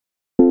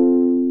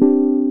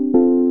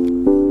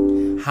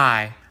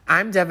Hi,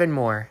 I'm Devin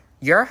Moore,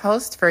 your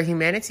host for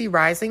Humanity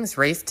Rising's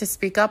Race to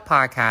Speak Up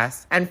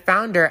podcast and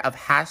founder of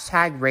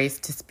hashtag Race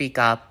to Speak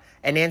Up,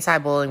 an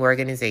anti-bullying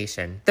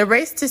organization. The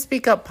Race to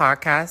Speak Up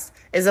podcast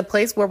is a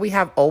place where we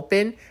have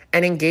open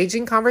and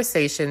engaging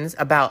conversations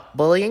about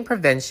bullying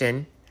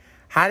prevention,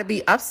 how to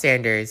be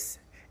upstanders,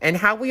 and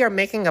how we are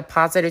making a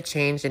positive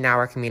change in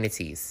our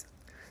communities.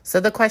 So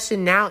the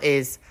question now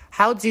is,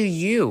 how do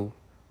you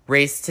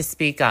race to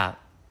speak up?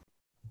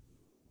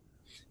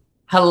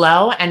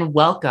 Hello and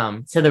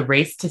welcome to the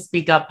Race to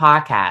Speak Up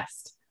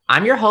podcast.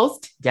 I'm your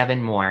host,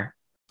 Devin Moore.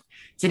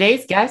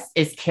 Today's guest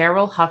is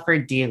Carol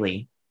Hufford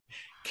Deely.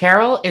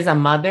 Carol is a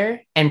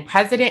mother and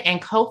president and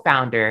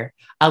co-founder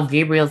of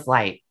Gabriel's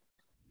Light.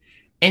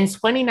 In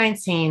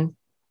 2019,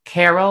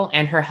 Carol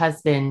and her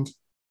husband,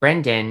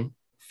 Brendan,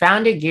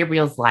 founded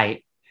Gabriel's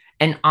Light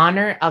in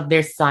honor of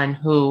their son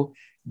who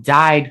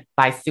died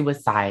by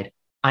suicide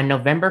on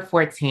November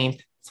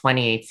 14th,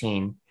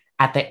 2018,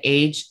 at the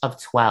age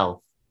of 12.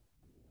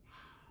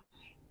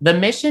 The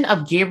mission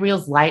of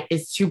Gabriel's Light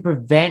is to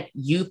prevent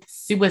youth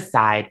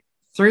suicide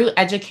through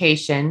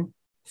education,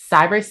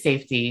 cyber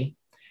safety,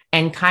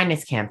 and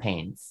kindness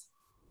campaigns.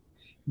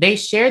 They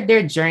shared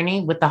their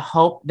journey with the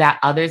hope that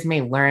others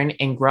may learn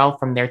and grow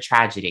from their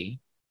tragedy.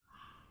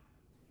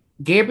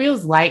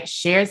 Gabriel's Light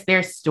shares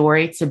their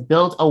story to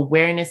build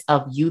awareness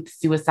of youth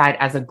suicide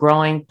as a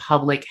growing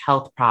public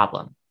health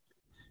problem.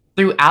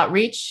 Through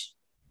outreach,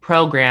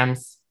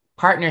 programs,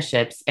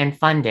 partnerships, and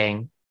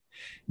funding,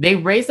 they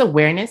raise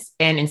awareness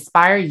and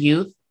inspire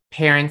youth,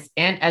 parents,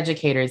 and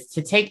educators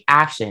to take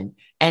action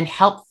and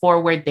help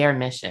forward their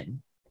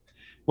mission.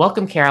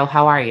 Welcome, Carol.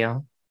 How are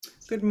you?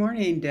 Good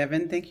morning,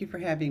 Devin. Thank you for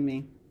having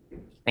me.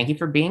 Thank you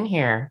for being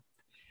here.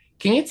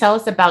 Can you tell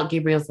us about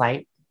Gabriel's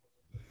Light?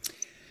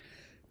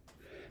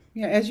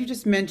 Yeah, as you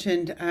just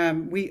mentioned,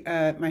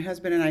 my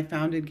husband and I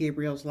founded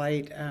Gabriel's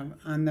Light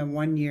on the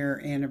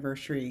 1-year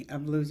anniversary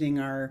of losing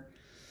our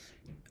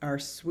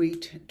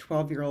sweet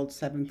 12-year-old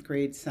seventh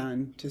grade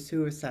son to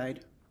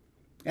suicide.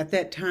 At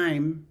that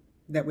time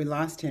that we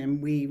lost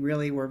him, we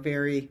really were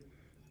very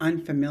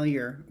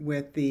unfamiliar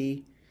with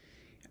the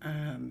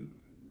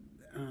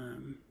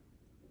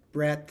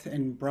breadth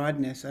and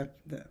broadness of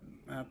the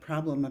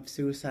problem of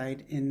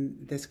suicide in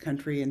this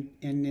country and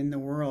in the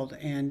world.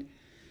 And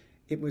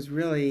it was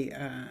really,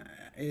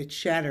 it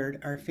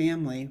shattered our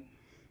family.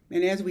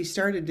 And as we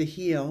started to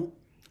heal,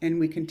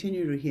 and we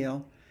continue to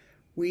heal,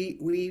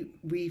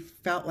 we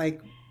felt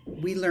like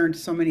we learned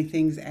so many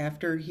things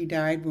after he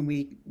died when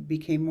we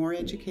became more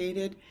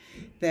educated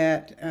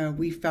that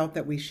we felt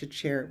that we should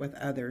share it with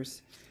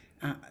others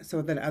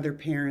so that other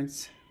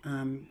parents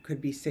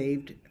could be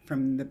saved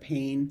from the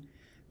pain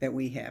that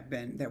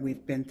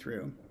we've been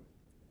through.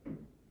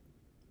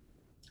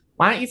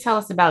 Why don't you tell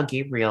us about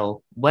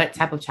Gabriel? What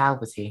type of child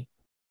was he?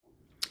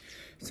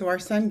 So our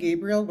son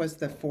Gabriel was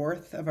the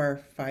fourth of our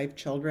 5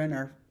 children.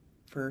 Our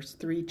first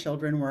 3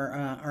 children were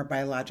our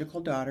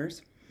biological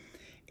daughters.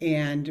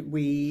 And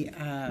we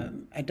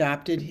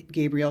adopted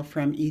Gabriel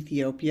from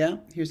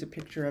Ethiopia. Here's a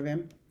picture of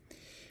him.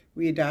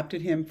 We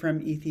adopted him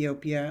from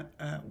Ethiopia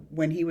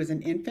when he was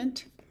an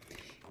infant.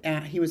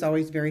 He was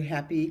always very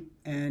happy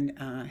and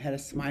had a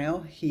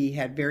smile. He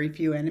had very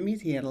few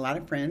enemies. He had a lot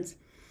of friends.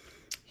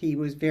 He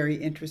was very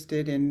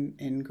interested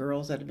in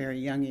girls at a very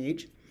young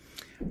age,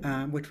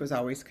 which was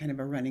always kind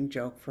of a running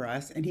joke for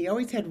us. And he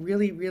always had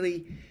really,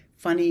 really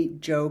funny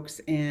jokes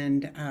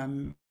and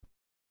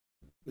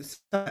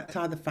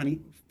saw the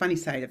funny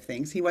side of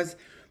things. He was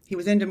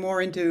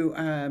more into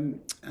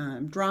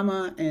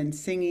drama and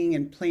singing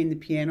and playing the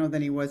piano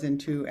than he was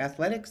into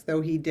athletics, though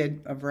he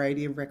did a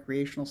variety of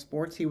recreational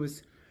sports. He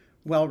was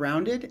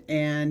well-rounded,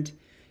 and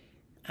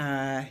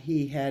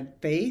he had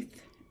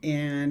faith,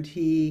 and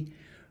he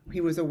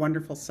was a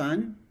wonderful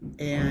son.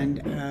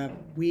 And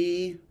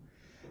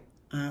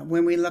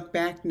when we look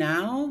back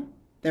now,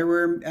 there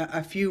were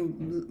a few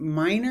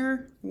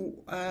minor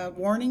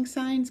warning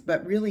signs,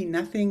 but really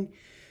nothing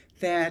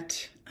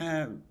that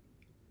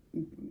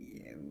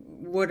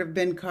would have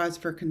been cause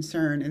for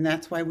concern, and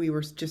that's why we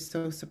were just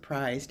so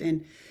surprised.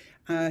 And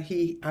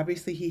he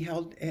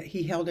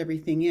held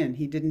everything in.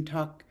 He didn't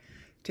talk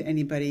to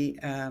anybody,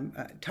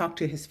 talk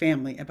to his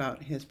family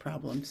about his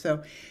problems.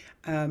 So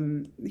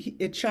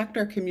it shocked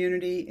our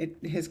community,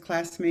 his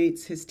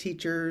classmates, his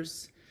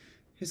teachers,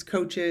 his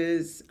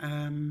coaches,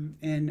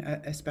 and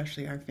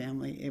especially our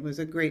family. It was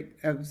a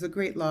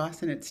great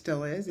loss, and it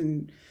still is,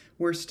 and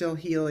we're still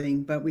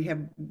healing. But we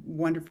have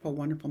wonderful,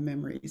 wonderful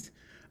memories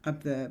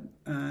of the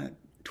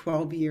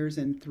 12 years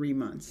and 3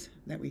 months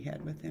that we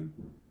had with him.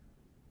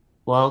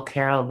 Well,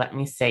 Carol, let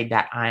me say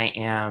that I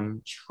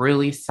am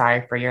truly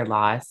sorry for your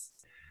loss.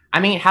 I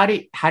mean, how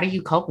do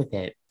you cope with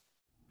it?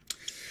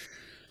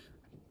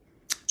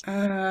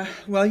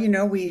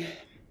 Well, we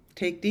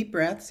take deep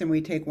breaths and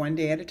we take one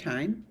day at a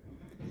time.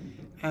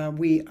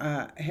 We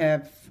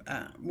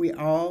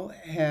all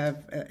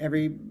have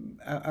every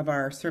of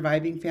our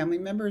surviving family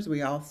members.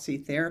 We all see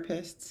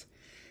therapists.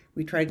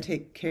 We try to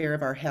take care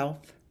of our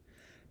health,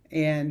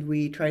 and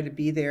we try to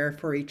be there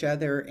for each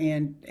other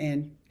and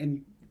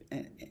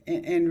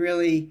and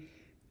really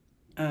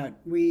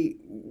we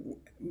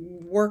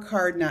work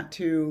hard not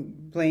to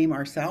blame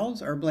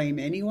ourselves or blame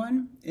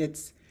anyone.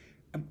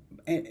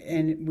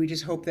 And we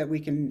just hope that we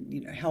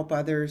can, help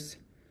others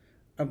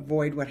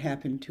avoid what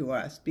happened to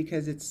us,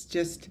 because it's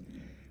just,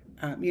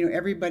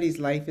 everybody's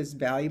life is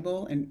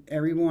valuable, and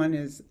everyone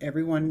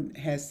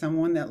has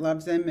someone that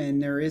loves them,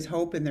 and there is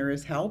hope and there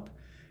is help.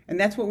 And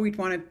that's what we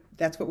want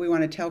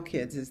to tell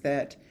kids, is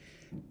that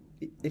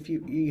if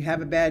you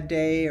have a bad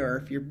day, or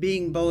if you're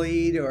being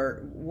bullied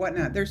or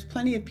whatnot, there's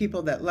plenty of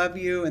people that love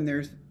you, and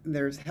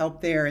there's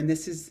help there. And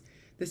this is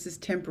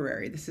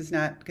temporary. This is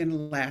not going to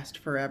last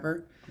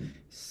forever.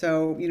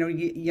 So,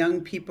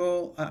 young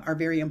people are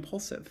very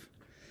impulsive,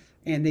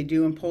 and they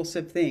do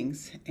impulsive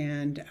things.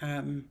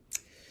 And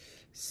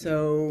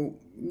so,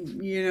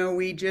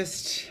 we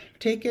just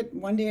take it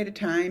one day at a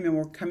time, and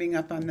we're coming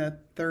up on the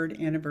third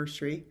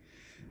anniversary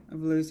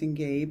of losing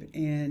Gabe.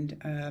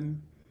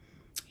 And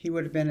he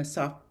would have been a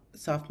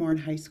sophomore in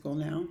high school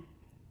now.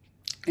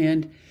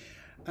 And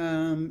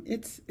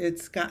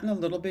it's gotten a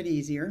little bit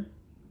easier,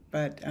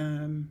 but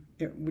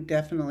it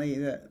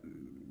definitely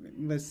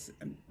was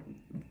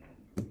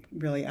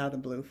really out of the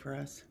blue for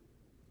us.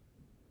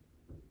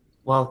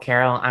 Well,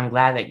 Carol, I'm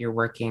glad that you're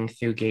working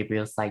through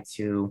Gabriel's Light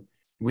to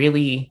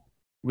really,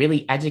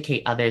 really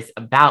educate others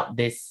about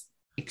this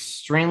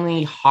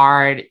extremely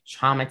hard,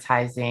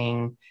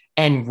 traumatizing,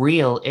 and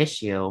real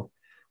issue.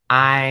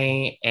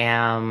 I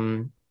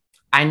am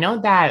I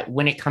know that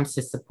when it comes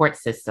to support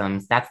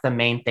systems, that's the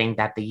main thing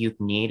that the youth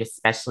need,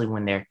 especially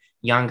when they're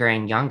younger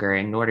and younger,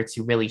 in order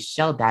to really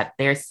show that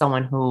there's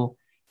someone who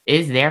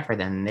is there for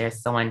them.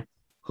 There's someone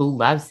who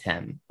loves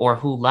him or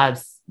who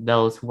loves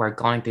those who are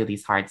going through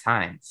these hard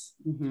times.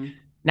 Mm-hmm.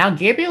 Now,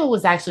 Gabriel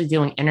was actually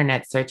doing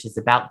internet searches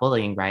about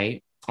bullying,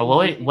 right?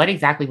 What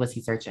exactly was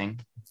he searching?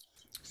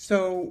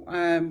 So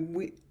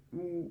we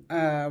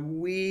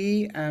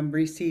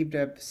received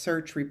a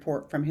search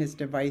report from his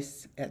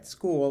device at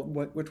school,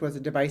 which was a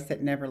device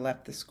that never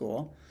left the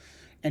school,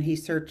 and he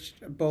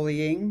searched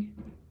bullying,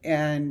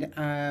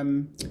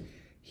 and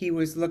he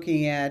was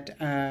looking at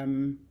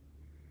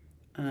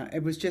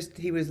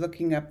he was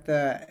looking up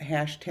the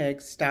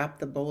hashtag Stop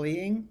the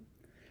Bullying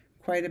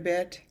quite a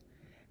bit,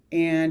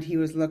 and he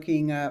was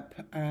looking up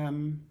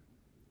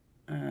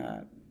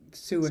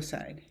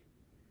suicide,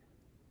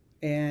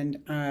 and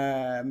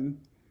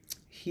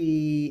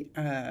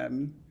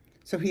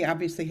so he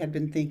obviously had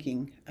been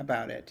thinking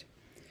about it.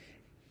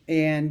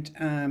 And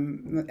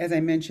as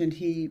I mentioned,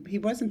 he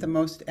wasn't the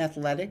most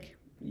athletic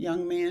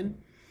young man,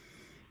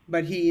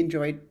 but he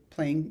enjoyed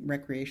playing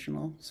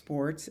recreational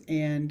sports.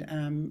 And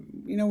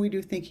we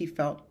do think he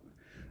felt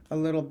a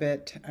little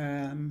bit,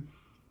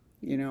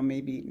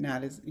 maybe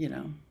not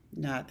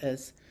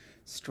as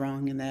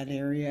strong in that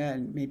area,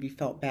 and maybe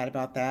felt bad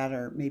about that,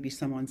 or maybe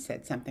someone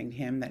said something to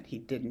him that he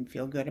didn't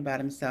feel good about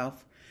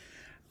himself.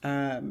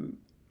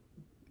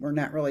 We're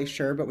not really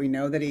sure, but we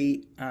know that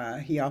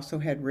he also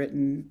had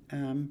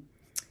written,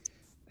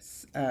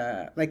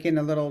 like in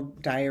a little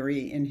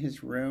diary in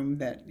his room,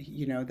 that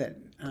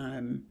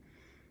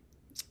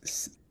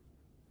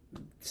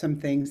some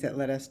things that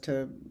led us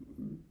to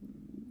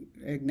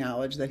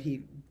acknowledge that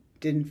he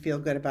didn't feel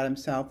good about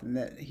himself, and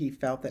that he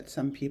felt that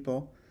some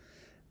people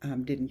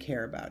didn't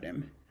care about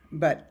him.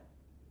 But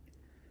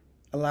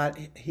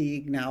he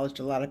acknowledged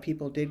a lot of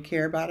people did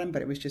care about him,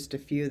 but it was just a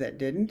few that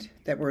didn't,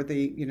 that were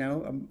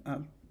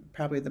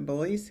probably the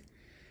bullies.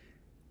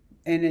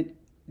 And it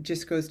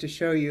just goes to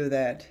show you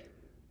that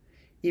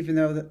even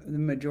though the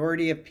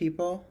majority of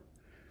people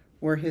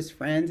were his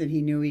friends, and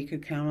he knew he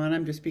could count on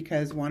them, just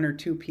because one or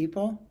two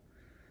people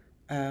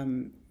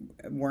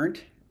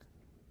weren't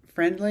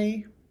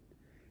friendly,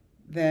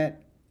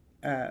 that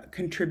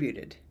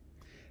contributed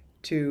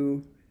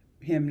to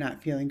him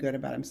not feeling good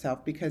about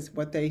himself. Because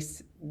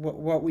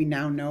what we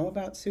now know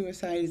about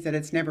suicide is that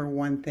it's never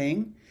one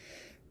thing.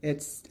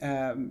 It's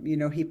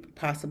he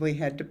possibly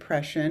had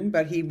depression,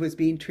 but he was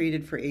being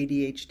treated for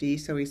ADHD,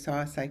 so he saw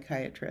a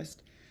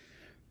psychiatrist.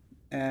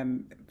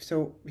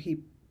 So it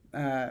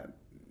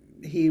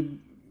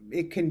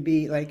can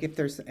be like, if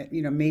there's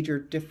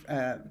major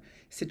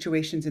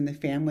situations in the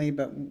family,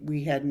 but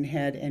we hadn't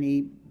had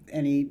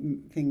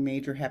anything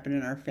major happen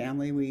in our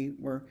family.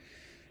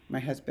 My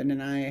husband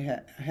and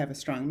I have a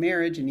strong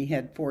marriage, and he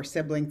had 4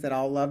 siblings that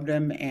all loved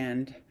him,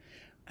 and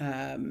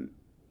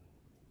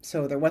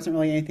so there wasn't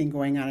really anything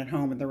going on at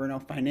home, and there were no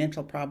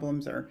financial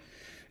problems or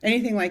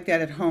anything like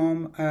that at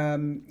home.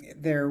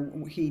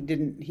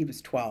 He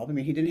was 12. I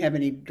mean, he didn't have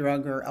any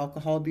drug or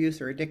alcohol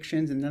abuse or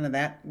addictions, and none of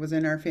that was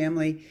in our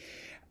family.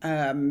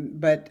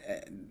 But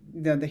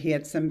he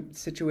had some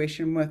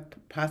situation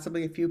with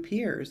possibly a few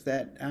peers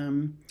that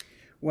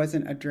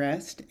wasn't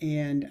addressed,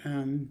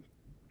 and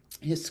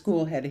his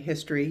school had a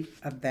history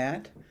of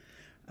that.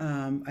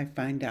 I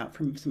find out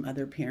from some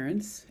other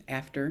parents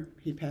after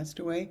he passed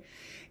away.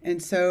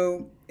 And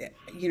so,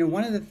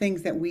 one of the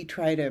things that we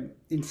try to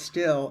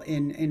instill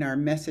in our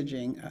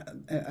messaging,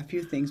 a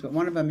few things, but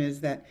one of them is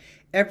that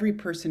every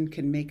person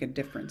can make a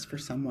difference for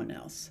someone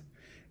else.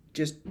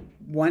 just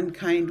one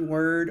kind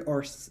word,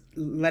 or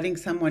letting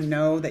someone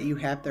know that you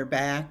have their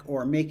back,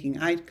 or making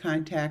eye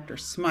contact, or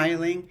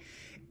smiling.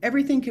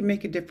 Everything can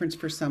make a difference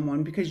for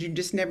someone, because you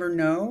just never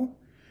know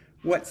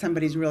what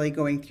somebody's really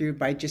going through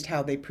by just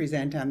how they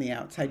present on the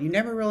outside. You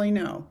never really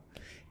know.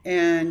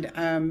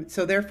 And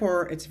so,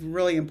 therefore, it's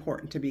really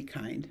important to be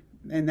kind.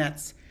 And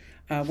that's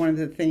one of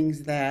the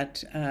things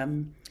that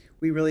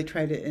we really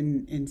try to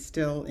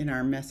instill in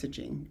our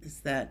messaging,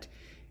 is that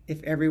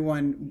if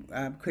everyone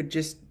could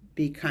just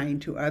be kind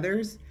to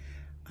others,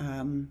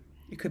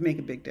 it could make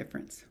a big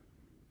difference.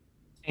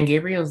 And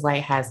Gabriel's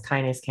Light has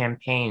kindness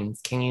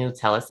campaigns. Can you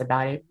tell us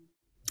about it?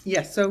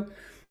 Yes. So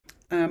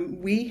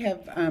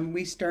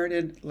we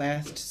started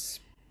last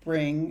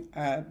spring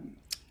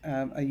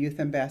a youth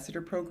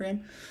ambassador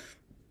program,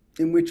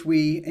 in which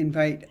we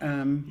invite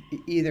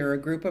either a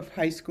group of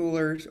high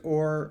schoolers,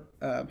 or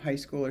high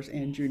schoolers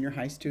and junior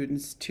high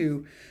students,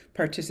 to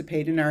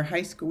participate in our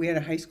high school. We had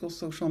a high school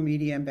social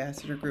media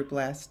ambassador group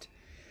last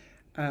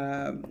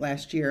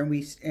year,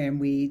 and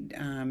we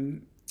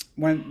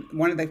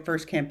one of the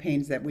first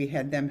campaigns that we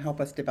had them help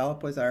us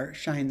develop was our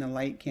Shine the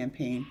Light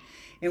campaign,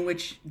 in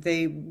which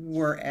they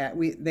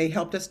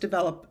helped us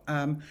develop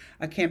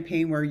a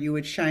campaign where you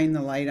would shine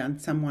the light on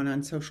someone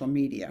on social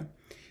media,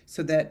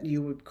 so that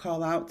you would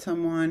call out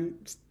someone,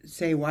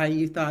 say why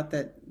you thought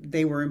that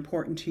they were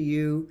important to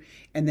you,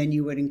 and then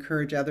you would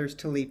encourage others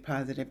to leave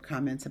positive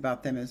comments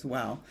about them as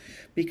well.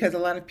 Because a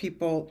lot of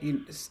people,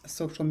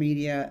 social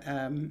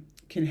media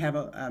can have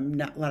a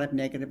lot of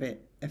negative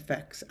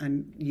effects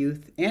on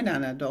youth and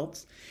on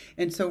adults.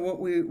 And so what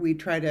we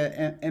try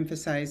to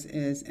emphasize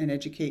is, and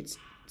educate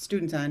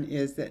students on,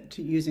 is that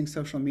using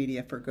social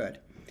media for good.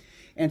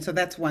 And so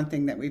that's one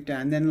thing that we've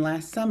done. Then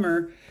last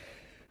summer,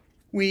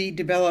 we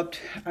developed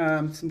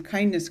some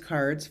kindness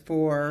cards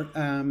for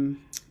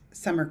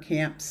summer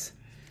camps,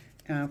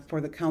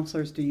 for the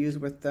counselors to use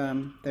with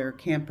their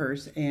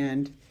campers.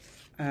 And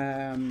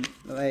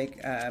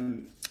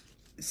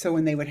so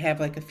when they would have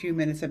like a few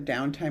minutes of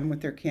downtime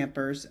with their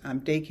campers,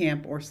 day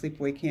camp or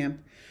sleepaway camp,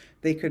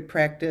 they could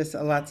practice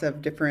lots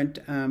of different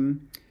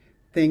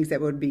things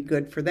that would be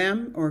good for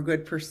them or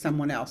good for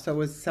someone else. So it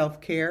was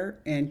self-care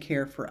and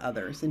care for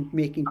others, and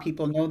making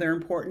people know they're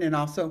important, and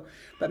also,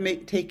 but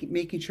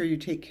making sure you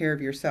take care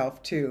of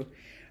yourself too.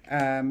 Oh,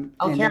 And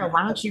Carol, then,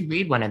 why don't you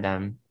read one of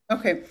them?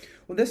 okay,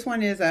 well, this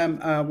one is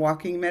a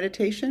walking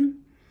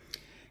meditation,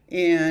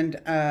 and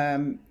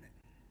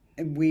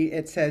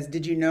it says,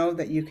 "Did you know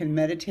that you can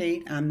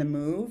meditate on the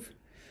move?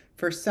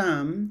 For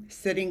some,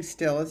 sitting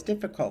still is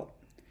difficult.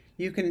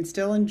 You can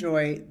still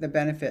enjoy the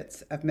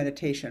benefits of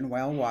meditation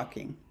while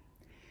walking.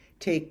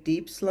 Take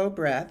deep, slow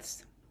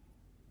breaths.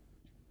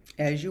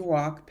 As you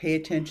walk, pay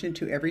attention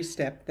to every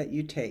step that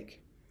you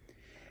take.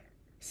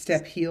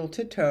 Step heel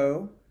to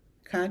toe,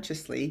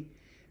 consciously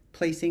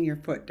placing your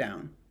foot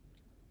down.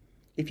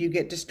 If you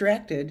get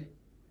distracted,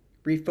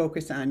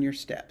 refocus on your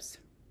steps."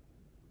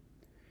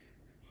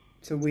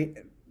 So we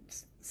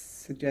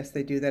suggest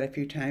they do that a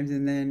few times,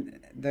 and then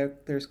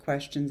there's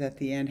questions at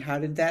the end. How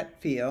did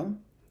that feel?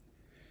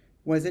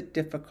 Was it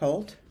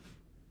difficult?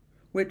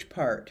 Which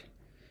part?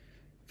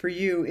 For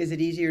you, is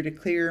it easier to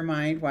clear your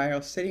mind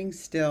while sitting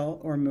still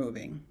or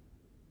moving?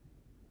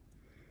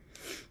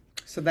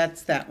 So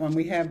that's that one.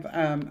 We have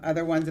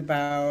other ones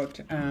about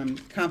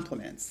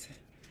compliments.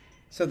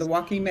 So the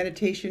walking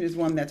meditation is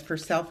one that's for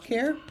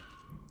self-care.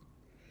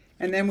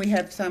 And then we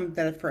have some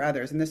that are for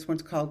others, and this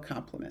one's called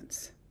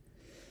compliments.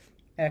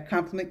 A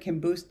compliment can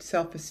boost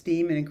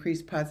self-esteem and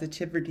increase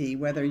positivity,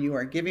 whether you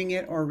are giving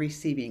it or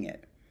receiving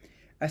it.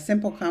 A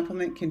simple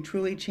compliment can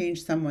truly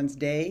change someone's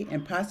day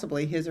and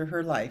possibly his or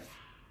her life.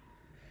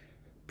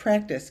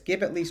 Practice.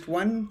 Give at least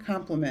one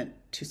compliment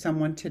to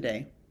someone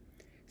today.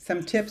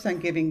 Some tips on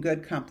giving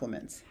good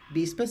compliments.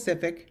 Be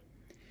specific.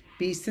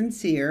 Be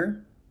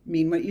sincere.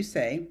 Mean what you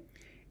say.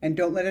 And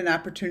don't let an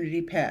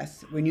opportunity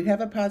pass. When you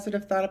have a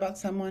positive thought about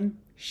someone,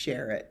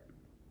 share it.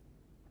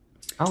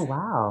 Oh,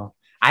 wow.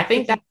 I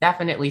think that's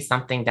definitely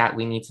something that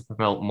we need to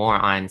promote more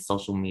on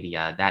social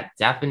media. That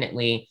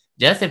definitely,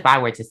 just if I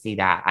were to see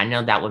that, I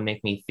know that would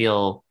make me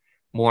feel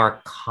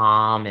more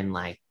calm and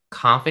like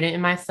confident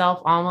in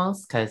myself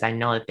almost, because I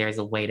know that there's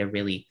a way to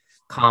really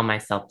calm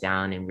myself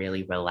down and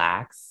really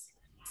relax.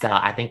 So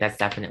I think that's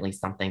definitely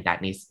something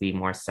that needs to be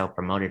more so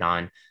promoted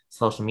on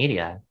social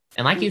media.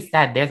 And like you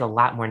said, there's a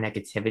lot more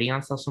negativity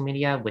on social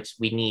media, which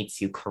we need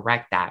to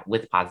correct that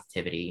with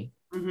positivity.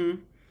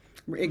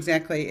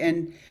 Exactly.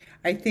 And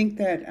I think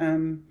that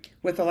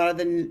with a lot of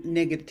the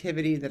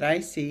negativity that I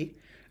see,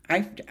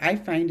 I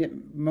find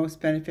it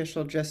most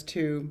beneficial just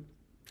to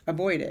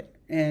avoid it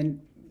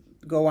and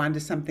go on to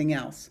something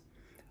else.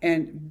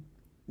 And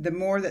the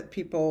more that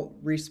people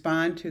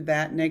respond to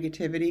that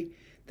negativity,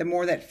 the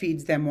more that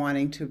feeds them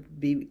wanting to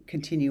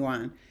continue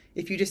on.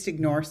 If you just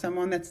ignore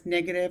someone that's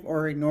negative,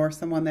 or ignore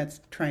someone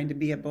that's trying to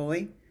be a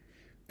bully,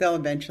 they'll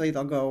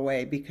go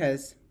away,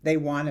 because they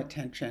want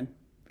attention.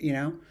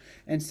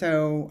 And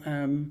so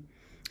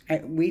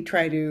we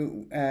try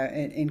to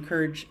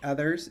encourage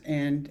others,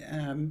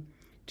 and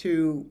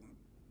to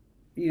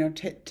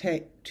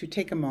to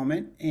take a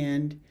moment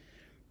and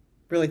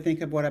really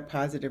think of what a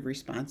positive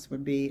response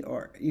would be,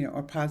 or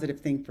a positive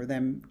thing for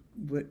them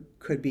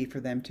could be for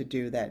them to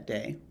do that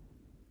day.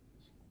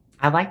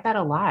 I like that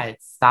a lot.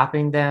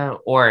 Stopping them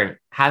or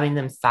having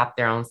them stop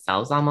their own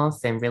selves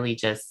almost and really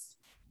just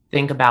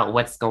think about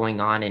what's going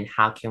on and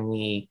how can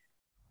we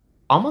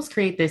almost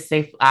create this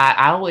safe.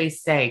 I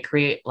always say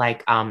create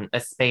like a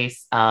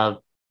space of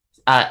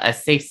a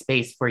safe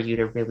space for you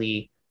to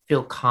really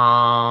feel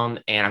calm.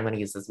 And I'm going to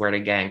use this word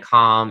again,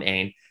 calm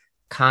and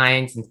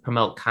kind and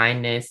promote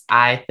kindness.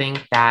 I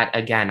think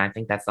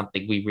that's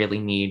something we really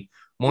need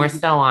more Hmm.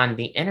 so on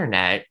the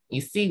internet.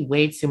 You see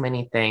way too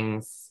many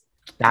things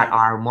that Yeah.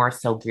 are more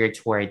so geared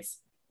towards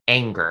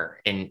anger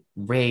and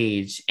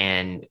rage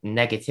and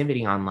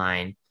negativity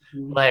online.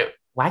 Mhm. But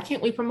why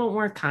can't we promote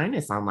more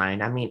kindness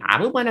online? I mean,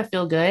 I would want to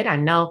feel good. I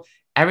know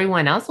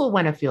everyone else will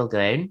want to feel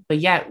good, but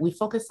yet we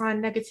focus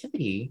on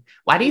negativity.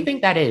 Why do you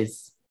think that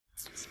is?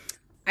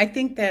 I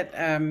think that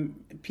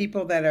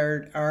people that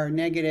are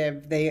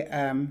negative,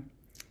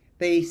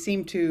 they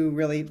seem to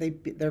really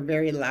they're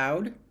very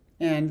loud,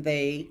 and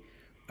they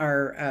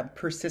are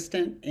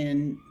persistent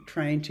in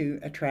trying to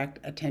attract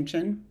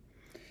attention,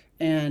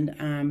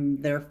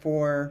 and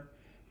therefore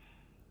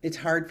it's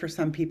hard for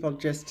some people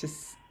just to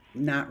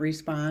not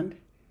respond.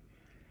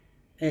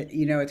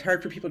 It's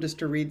hard for people just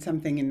to read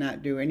something and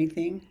not do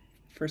anything.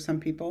 For some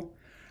people,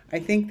 I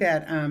think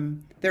that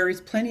there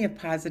is plenty of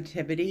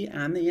positivity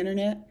on the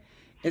internet.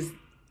 Is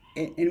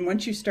and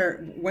once you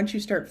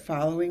start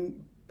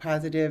following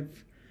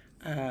positive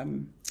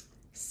um,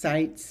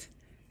 sites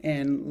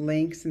and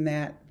links and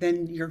that,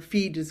 then your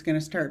feed is going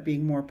to start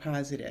being more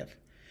positive.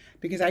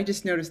 Because I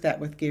just noticed that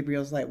with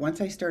Gabriel's Light. Once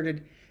I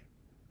started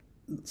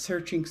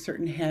searching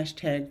certain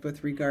hashtags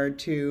with regard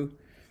to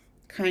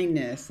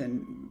kindness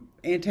and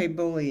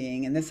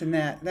anti-bullying and this and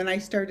that, then I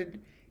started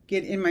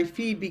get in my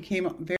feed became very